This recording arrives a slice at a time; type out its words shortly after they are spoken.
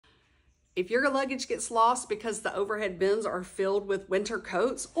If your luggage gets lost because the overhead bins are filled with winter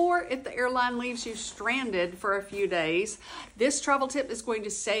coats, or if the airline leaves you stranded for a few days, this travel tip is going to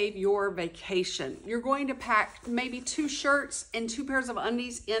save your vacation. You're going to pack maybe 2 shirts and 2 pairs of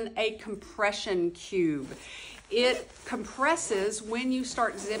undies in a compression cube. It compresses when you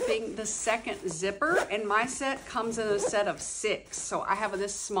start zipping the second zipper, and my set comes in a set of 6. So I have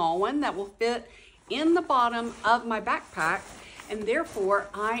this small one that will fit in the bottom of my backpack, and therefore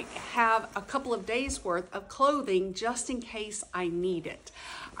I have a couple of days worth of clothing just in case I need it.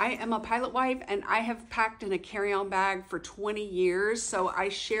 I am a pilot wife and I have packed in a carry-on bag for 20 years, so I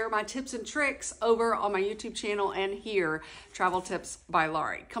share my tips and tricks over on my YouTube channel and here, Travel Tips by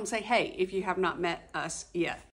Laurie. Come say hey if you have not met us yet.